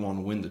felt I could go on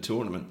and win the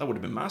tournament. That would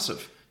have been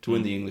massive to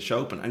win the English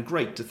Open, and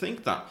great to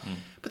think that.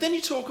 But then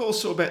you talk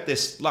also about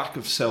this lack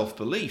of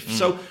self-belief.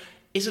 So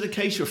is it a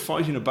case you're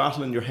fighting a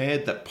battle in your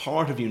head that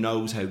part of you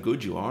knows how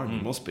good you are, and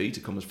you must be to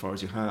come as far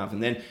as you have,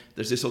 and then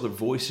there's this other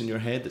voice in your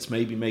head that's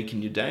maybe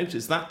making you doubt?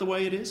 Is that the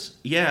way it is?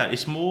 Yeah,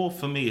 it's more,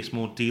 for me, it's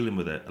more dealing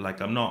with it. Like,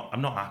 I'm not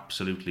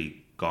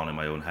absolutely gone in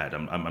my own head.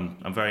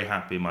 I'm very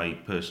happy in my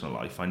personal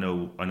life. I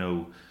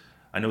know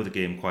I know the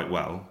game quite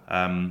well.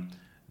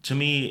 To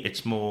me,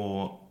 it's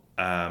more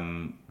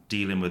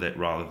dealing with it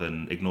rather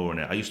than ignoring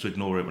it. I used to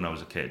ignore it when I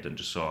was a kid and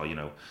just saw,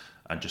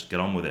 and just get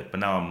on with it. But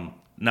now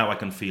I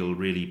can feel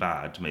really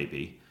bad,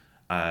 maybe,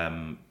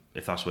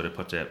 if that's where to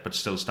put it, but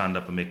still stand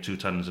up and make 2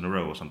 tons in a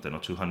row or something, or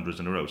 200s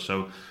in a row.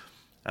 So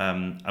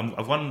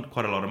I've won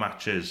quite a lot of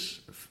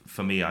matches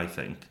for me, I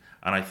think,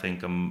 and I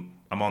think I'm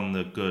on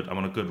a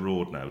good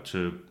road now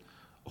to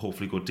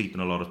hopefully go deep in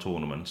a lot of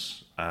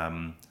tournaments.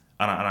 And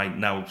I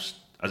now,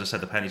 as I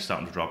said, the penny's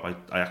starting to drop.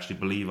 I actually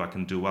believe I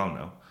can do well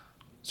now.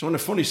 So in a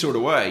funny sort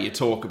of way, you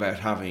talk about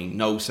having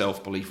no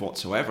self-belief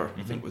whatsoever,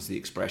 I think was the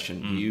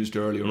expression you used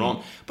earlier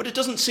on. But it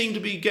doesn't seem to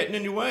be getting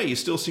in your way. You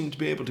still seem to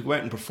be able to go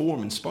out and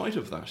perform in spite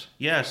of that.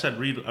 Yeah, I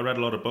read a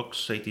lot of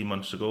books 18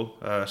 months ago,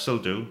 still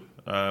do.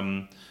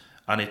 And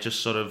it just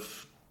sort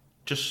of,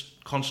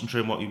 just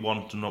concentrate on what you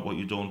want and not what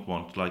you don't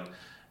want. Like,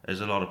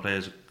 there's a lot of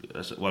players,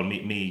 well,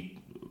 me,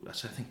 I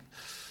think,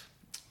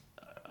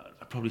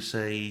 I'd probably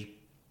say,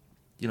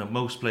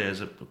 most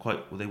players are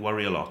they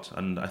worry a lot,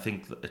 and I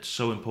think that it's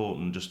so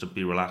important just to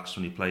be relaxed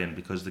when you're playing,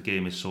 because the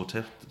game is so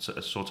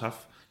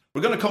tough.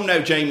 We're going to come now,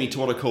 Jamie, to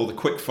what I call the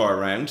quickfire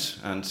round,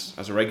 and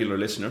as a regular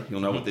listener,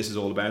 you'll know what this is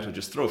all about. I'll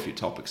just throw a few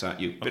topics at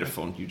you, bit of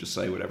fun. You just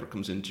say whatever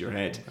comes into your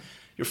head.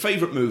 Your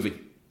favourite movie?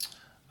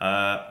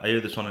 I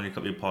heard this one on a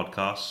couple of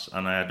podcasts,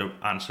 and I had to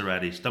answer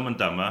ready. It's Dumb and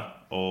Dumber,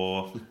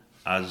 or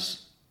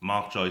as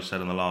Mark Joyce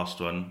said on the last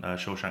one,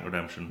 Shawshank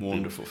Redemption.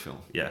 Wonderful film.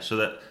 Yeah,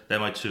 so they're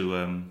my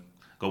two.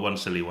 Got one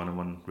silly one and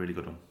one really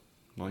good one.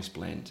 Nice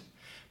blend.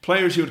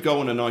 Players you would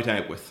go on a night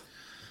out with?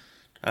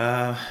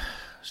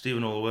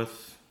 Stephen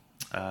Allworth,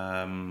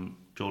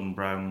 Jordan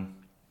Brown.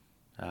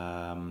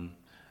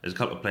 There's a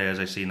couple of players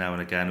I see now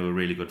and again who are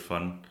really good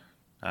fun.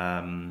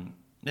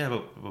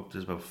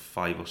 There's about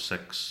 5 or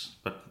 6,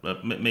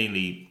 but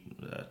mainly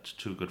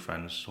 2 good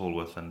friends,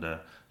 Allworth and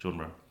Jordan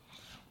Brown.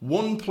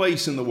 One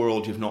place in the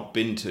world you've not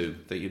been to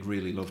that you'd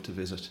really love to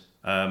visit?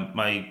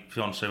 My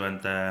fiance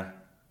went there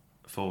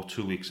for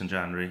 2 weeks in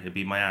January. It'd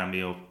be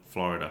Miami or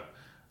Florida,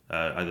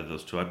 either of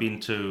those two. I've been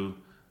to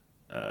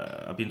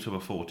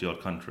about 40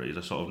 odd countries.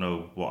 I sort of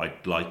know what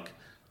I'd like.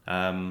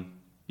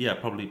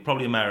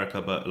 Probably America,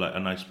 but like a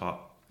nice part.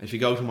 If you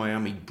go to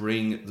Miami,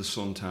 bring the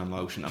suntan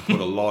lotion. I put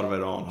a lot of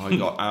it on. I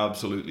got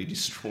absolutely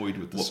destroyed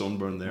with the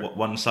sunburn there.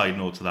 One side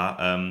note to that,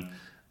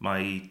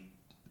 my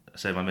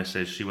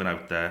missus, she went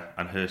out there,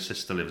 and her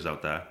sister lives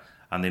out there,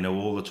 and they know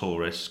all the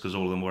tourists because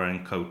all of them are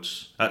wearing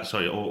coats.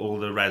 All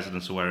the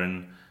residents are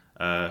wearing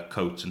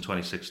coats in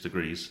 26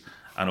 degrees,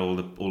 and all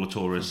the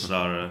tourists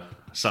are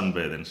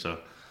sunbathing. So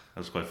that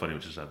was quite funny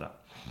when you said that.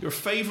 Your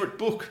favourite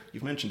book?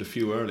 You've mentioned a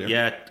few earlier.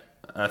 Yeah,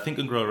 Think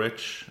and Grow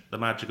Rich, The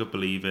Magic of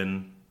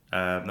Believing,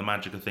 The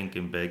Magic of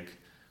Thinking Big,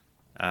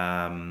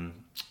 and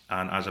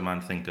As a Man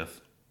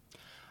Thinketh.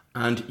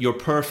 And your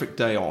perfect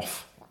day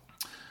off?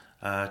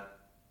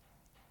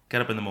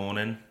 Get up in the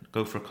morning,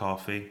 go for a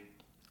coffee,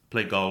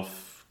 play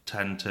golf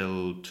 10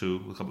 till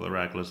 2, a couple of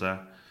regulars there.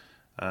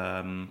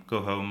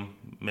 Go home,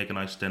 make a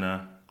nice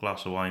dinner,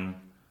 glass of wine,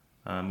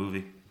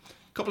 movie.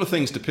 A couple of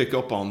things to pick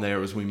up on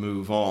there as we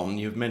move on.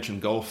 You've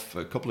mentioned golf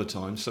a couple of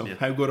times, so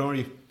How good are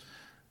you?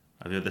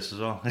 I've heard this as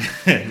well.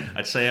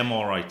 I'd say I'm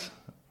all right.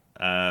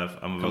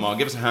 Come on,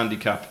 give us a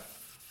handicap.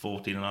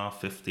 14 and a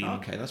half, 15.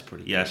 Okay, that's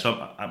pretty good. Yeah,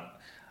 so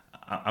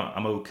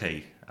I'm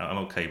okay. I'm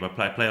okay, but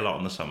I play a lot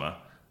in the summer.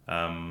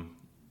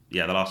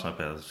 The last time I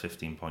played was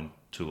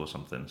 15.2 or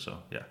something, so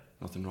yeah.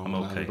 Nothing wrong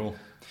with that at all.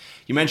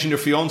 You mentioned your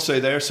fiance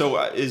there, so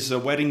is a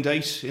wedding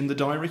date in the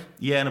diary?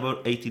 Yeah, in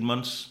about 18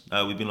 months.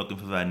 We've been looking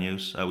for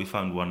venues. We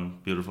found one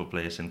beautiful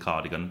place in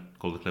Cardigan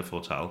called the Cliff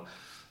Hotel.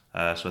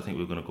 So I think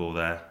we're going to go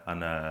there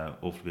and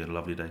hopefully be a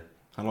lovely day.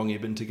 How long have you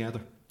been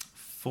together?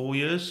 4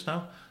 years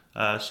now.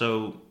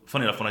 So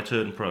funny enough, when I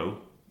turned pro,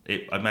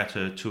 I met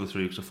her 2 or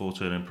 3 weeks before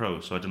turning pro,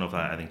 so I don't know if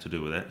that had anything to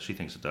do with it. She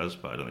thinks it does,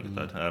 but I don't think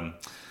it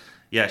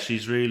does.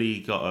 She's really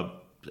got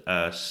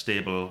a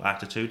stable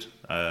attitude.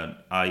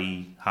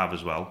 I have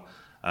as well.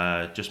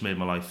 Just made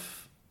my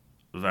life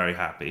very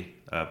happy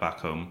back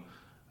home.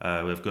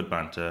 We have good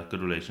banter,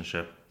 good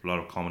relationship, a lot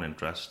of common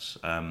interests,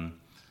 and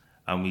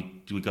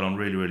we got on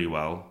really, really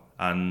well.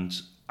 And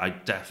I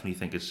definitely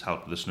think it's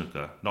helped with the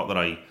snooker. Not that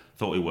I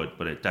thought it would,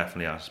 but it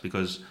definitely has,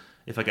 because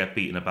if I get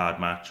beaten a bad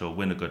match or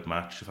win a good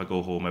match, if I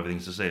go home,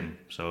 everything's the same.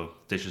 So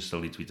dishes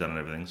still need to be done and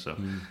everything. So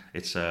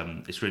it's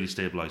really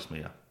stabilised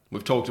me. Yeah.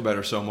 We've talked about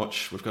her so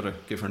much. We've got to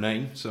give her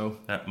name. So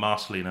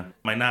Marcelina.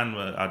 My nan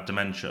had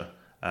dementia.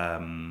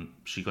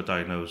 She got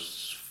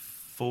diagnosed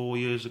 4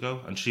 years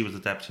ago, and she was the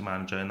deputy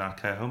manager in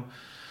that care home.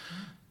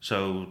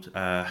 So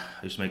I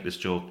used to make this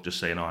joke, just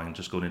saying, I'm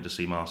just going in to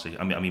see Marcy.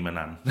 I mean my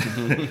nan,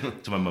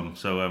 to my mum.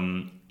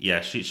 So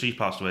she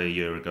passed away a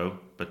year ago.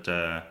 But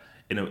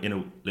in a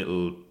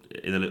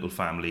little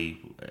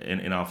family,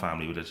 in our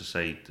family, we had to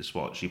say this: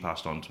 what she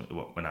passed on to me,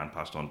 what my nan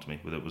passed on to me,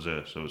 whether it was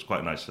her. So it was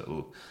quite a nice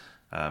little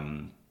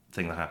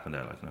thing that happened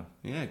there. Like,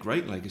 Yeah,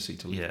 great legacy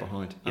to leave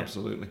behind. Yeah.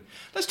 Absolutely.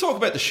 Let's talk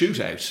about the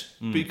shootout,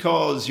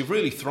 because you've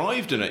really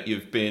thrived in it.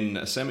 You've been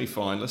a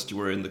semi-finalist. You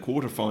were in the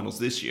quarterfinals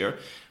this year.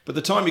 But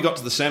the time you got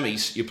to the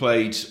semis, you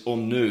played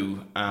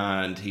Unnu,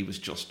 and he was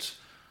just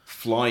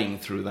flying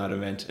through that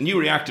event. And you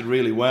reacted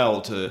really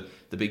well to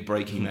the big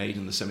break he made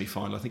in the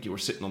semi-final. I think you were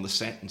sitting on the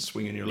set and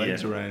swinging your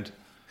legs around.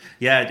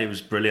 Yeah, it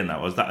was brilliant.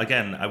 That was that.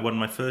 Again, I won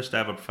my first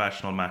ever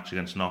professional match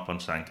against Noppon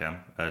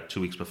Sankam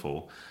 2 weeks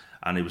before,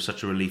 and it was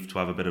such a relief to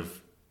have a bit of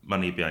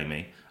money behind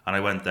me. And I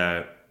went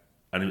there,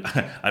 and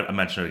I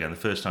mentioned it again. The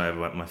first time I ever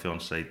went with my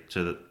fiance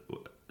to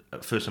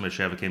the first time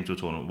she ever came to a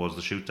tournament was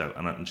the shootout,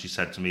 and she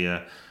said to me,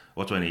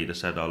 "What do I need?" I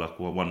said, "Oh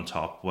look, well, one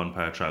top, one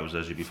pair of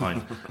trousers, you'll be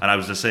fine." And I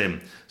was the same.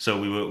 So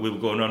we were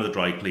going around the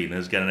dry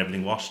cleaners, getting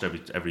everything washed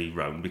every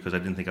round, because I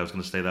didn't think I was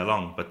going to stay there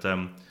long. But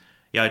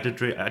yeah, I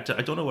did. I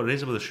don't know what it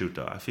is about the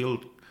shootout. I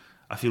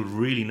feel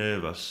really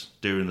nervous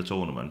during the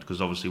tournament,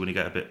 because obviously when you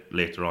get a bit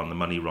later on, the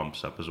money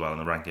romps up as well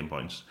and the ranking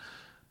points.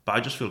 But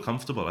I just feel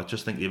comfortable. I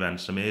just think the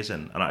event's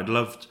amazing, and I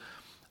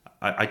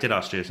did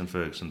ask Jason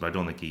Ferguson, but I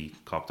don't think he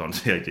copped on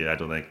to the idea. I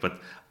don't think,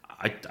 but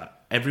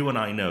everyone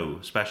I know,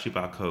 especially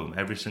back home,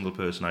 every single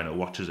person I know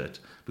watches it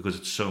because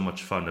it's so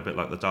much fun. A bit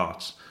like the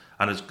darts,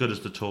 and as good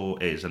as the tour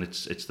is, and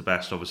it's the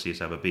best obviously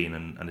it's ever been,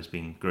 and it's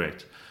been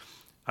great.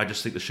 I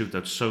just think the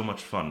shootout's so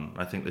much fun.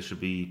 I think there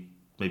should be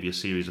maybe a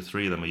series of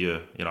 3 of them a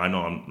year. I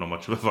know I'm not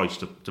much of a voice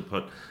to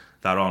put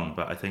that on,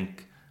 but I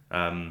think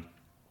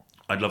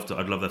I'd love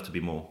that to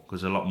be more,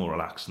 because it's a lot more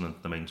relaxed than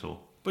the main tour.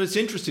 But it's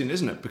interesting,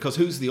 isn't it? Because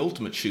who's the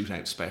ultimate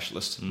shootout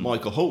specialist?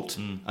 Michael Holt,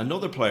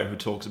 another player who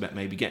talks about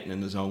maybe getting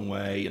in his own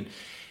way. And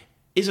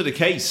is it a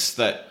case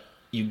that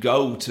you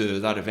go to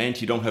that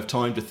event, you don't have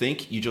time to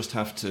think, you just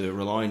have to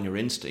rely on your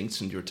instincts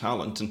and your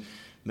talent, and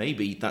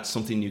maybe that's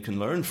something you can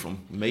learn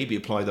from. Maybe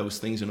apply those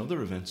things in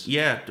other events.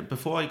 Yeah,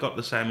 before I got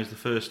the semis the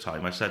first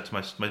time, I said to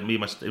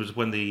it was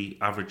when the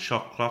average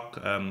shot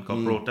clock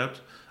got brought out,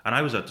 and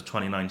I was out to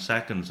 29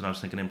 seconds, and I was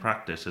thinking in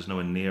practice, there's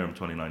nowhere near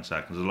 29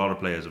 seconds. A lot of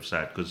players have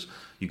said, because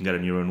you can get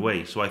in your own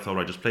way. So I thought,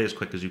 right, just play as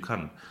quick as you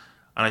can.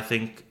 And I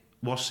think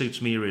what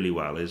suits me really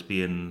well is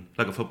being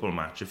like a football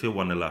match. If you're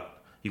 1-0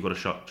 up, you've got to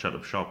shut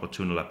up shop, or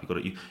 2-0 up,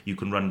 you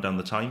can run down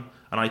the time.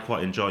 And I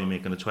quite enjoy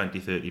making a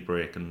 20-30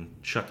 break and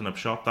shutting up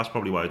shop. That's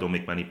probably why I don't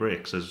make many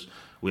breaks. As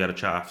we had a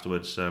chat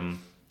afterwards,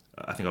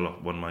 I think I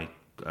won my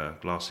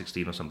last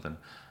 16 or something.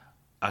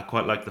 I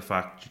quite like the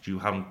fact that you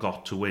haven't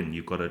got to win.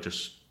 You've got to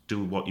just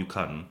do what you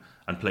can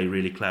and play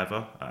really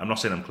clever. I'm not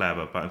saying I'm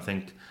clever, but I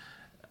think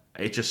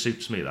it just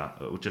suits me,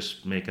 that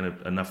just making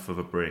enough of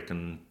a break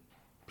and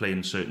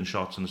playing certain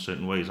shots in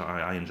certain ways.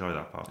 I enjoy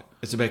that part.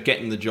 It's about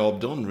getting the job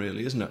done,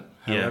 really, isn't it?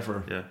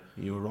 However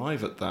you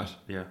arrive at that.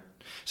 Yeah.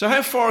 So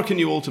how far can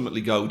you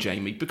ultimately go,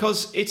 Jamie?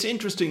 Because it's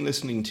interesting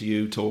listening to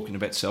you talking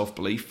about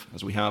self-belief,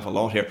 as we have a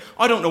lot here.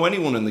 I don't know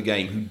anyone in the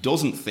game who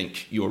doesn't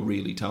think you're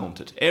really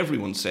talented.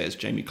 Everyone says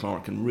Jamie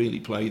Clarke can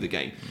really play the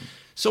game.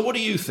 So what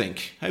do you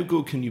think? How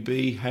good can you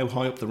be? How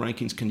high up the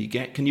rankings can you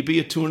get? Can you be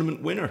a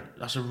tournament winner?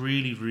 That's a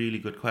really, really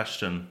good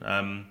question.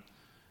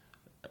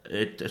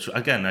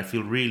 Again, I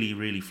feel really,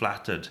 really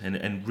flattered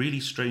and really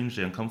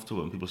strangely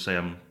uncomfortable when people say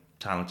I'm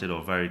talented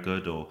or very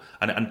good,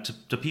 and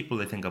to people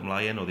they think I'm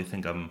lying, or they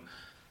think I'm,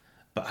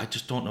 but I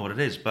just don't know what it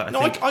is. But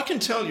I can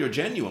tell you're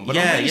genuine, but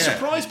I'm really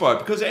surprised by it,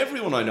 because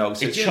everyone I know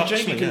says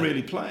Jamie can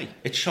really play.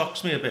 It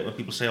shocks me a bit when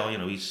people say,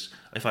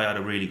 if I had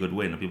a really good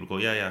win, and people go,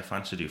 yeah, I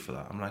fancied you for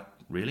that. I'm like,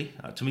 really?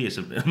 To me, it's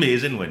an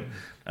amazing win.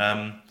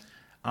 If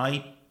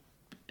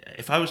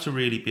I was to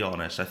really be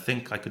honest, I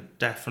think I could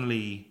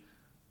definitely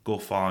go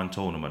far in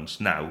tournaments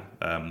now.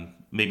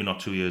 Maybe not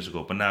 2 years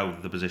ago, but now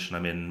the position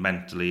I'm in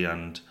mentally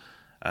and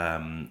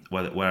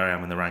where I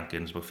am in the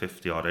rankings, about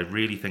 50 odd, I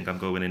really think I'm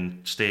going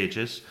in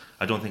stages.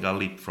 I don't think I'll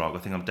leapfrog. I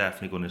think I'm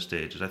definitely going in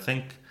stages. I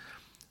think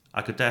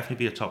I could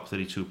definitely be a top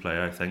 32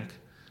 player, I think.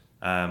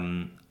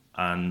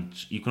 And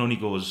you can only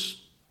go as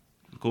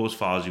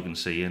far as you can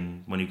see,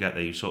 and when you get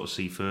there you sort of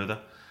see further.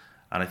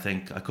 And I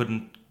think I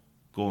couldn't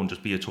go and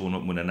just be a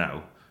tournament winner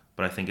now,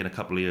 but I think in a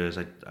couple of years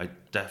I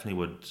definitely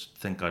would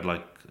think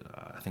I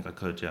think I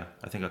could, yeah.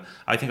 I think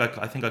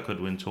I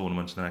could win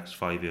tournaments in the next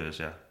 5 years,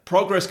 yeah.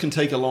 Progress can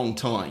take a long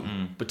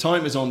time, but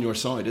time is on your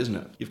side, isn't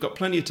it? You've got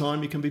plenty of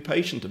time, you can be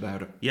patient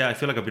about it. Yeah, I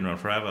feel like I've been around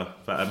forever,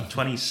 but I'm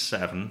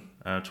 27,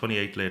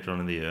 28 later on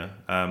in the year.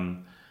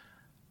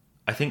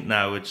 I think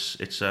now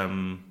it's a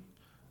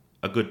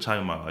good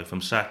time in my life.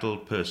 I'm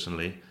settled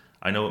personally.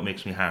 I know what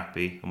makes me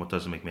happy and what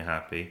doesn't make me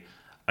happy.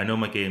 I know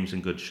my game's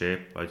in good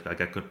shape. I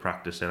get good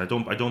practice in. I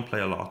don't play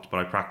a lot,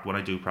 but when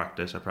I do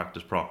practice, I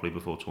practice properly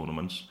before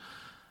tournaments.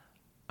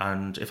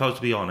 And if I was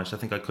to be honest, I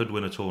think I could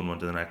win a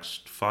tournament in the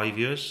next 5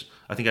 years.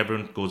 I think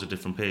everyone goes at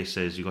different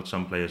paces. You've got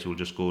some players who will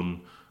just go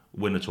and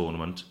win a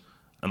tournament,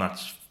 and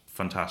that's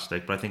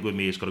fantastic. But I think with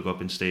me, it's got to go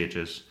up in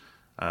stages.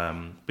 But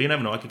you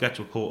never know. I could get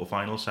to a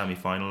quarter-final,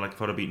 semi-final. Like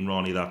if I'd have beaten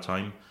Ronnie that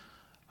time,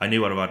 I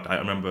knew I'd have had. I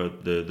remember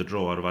the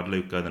draw. I'd have had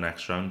Luca in the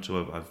next round,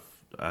 who I've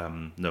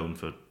known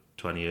for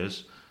 20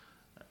 years.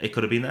 It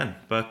could have been then,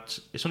 but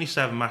it's only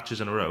 7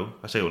 matches in a row.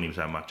 I say only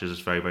 7 matches.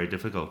 It's very, very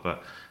difficult,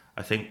 but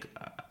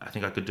I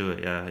think I could do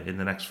it. Yeah, in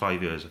the next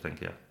 5 years, I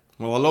think. Yeah.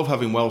 Well, I love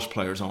having Welsh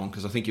players on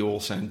because I think you all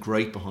sound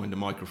great behind a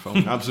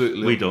microphone.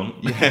 Absolutely. We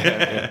don't.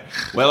 Yeah.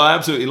 Well, I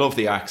absolutely love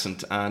the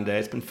accent, and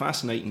it's been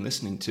fascinating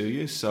listening to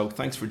you. So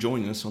thanks for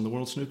joining us on the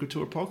World Snooker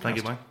Tour podcast. Thank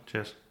you, Mike.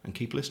 Cheers. And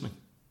keep listening.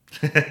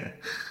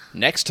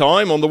 Next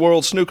time on the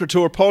World Snooker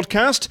Tour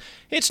podcast,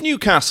 it's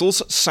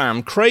Newcastle's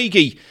Sam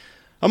Craigie.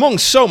 Among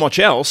so much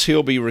else,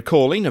 he'll be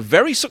recalling a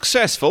very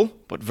successful,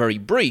 but very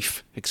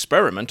brief,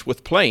 experiment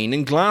with playing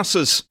in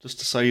glasses. Just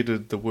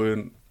decided they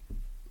weren't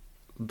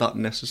that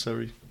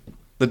necessary.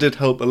 They did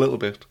help a little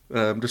bit,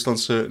 just on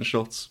certain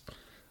shots.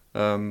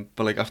 But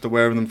like after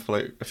wearing them for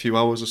like a few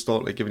hours, I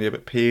started like giving you a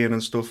bit of pain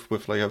and stuff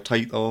with like how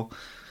tight they are,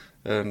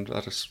 and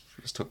I just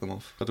took them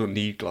off. I don't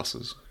need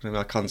glasses.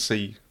 I can't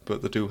see,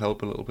 but they do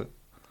help a little bit.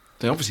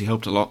 They obviously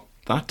helped a lot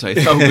that day,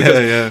 though.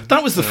 Yeah.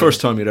 That was the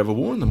first time you'd ever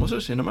worn them, was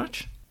it, in a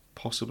match?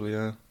 Possibly,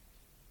 yeah.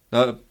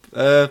 That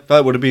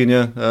would have been,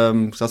 yeah.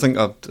 So I think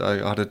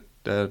I had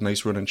a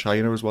nice run in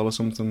China as well or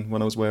something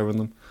when I was wearing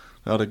them.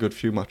 I had a good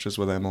few matches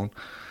with them on,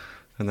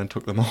 and then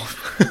took them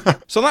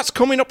off. So that's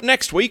coming up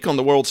next week on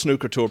the World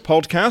Snooker Tour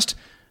podcast.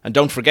 And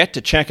don't forget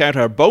to check out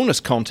our bonus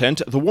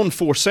content, the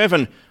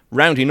 147,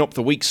 rounding up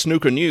the week's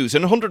snooker news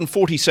in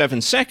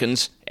 147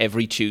 seconds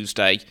every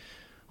Tuesday.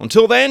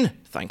 Until then,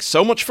 thanks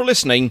so much for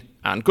listening,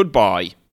 and goodbye.